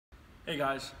Hey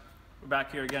guys, we're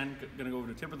back here again. Gonna go over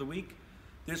the tip of the week.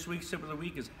 This week's tip of the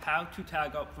week is how to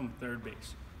tag up from third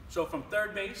base. So from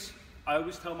third base, I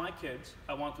always tell my kids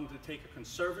I want them to take a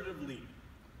conservative lead,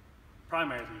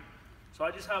 primary lead. So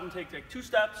I just have them take 2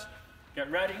 steps,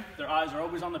 get ready. Their eyes are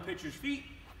always on the pitcher's feet.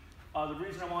 The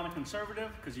reason I want a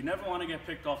conservative, because you never want to get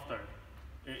picked off third.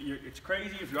 It's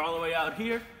crazy if you're all the way out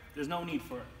here. There's no need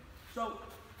for it. So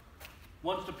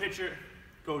once the pitcher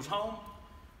goes home,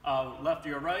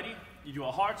 lefty or righty, you do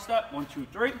a hard step, 1, 2,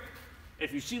 3.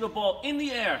 If you see the ball in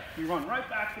the air, you run right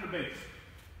back to the base.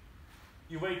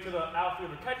 You wait till the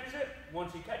outfielder catches it.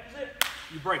 Once he catches it,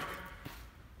 you break.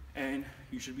 And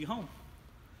you should be home.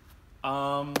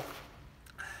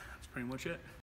 That's pretty much it.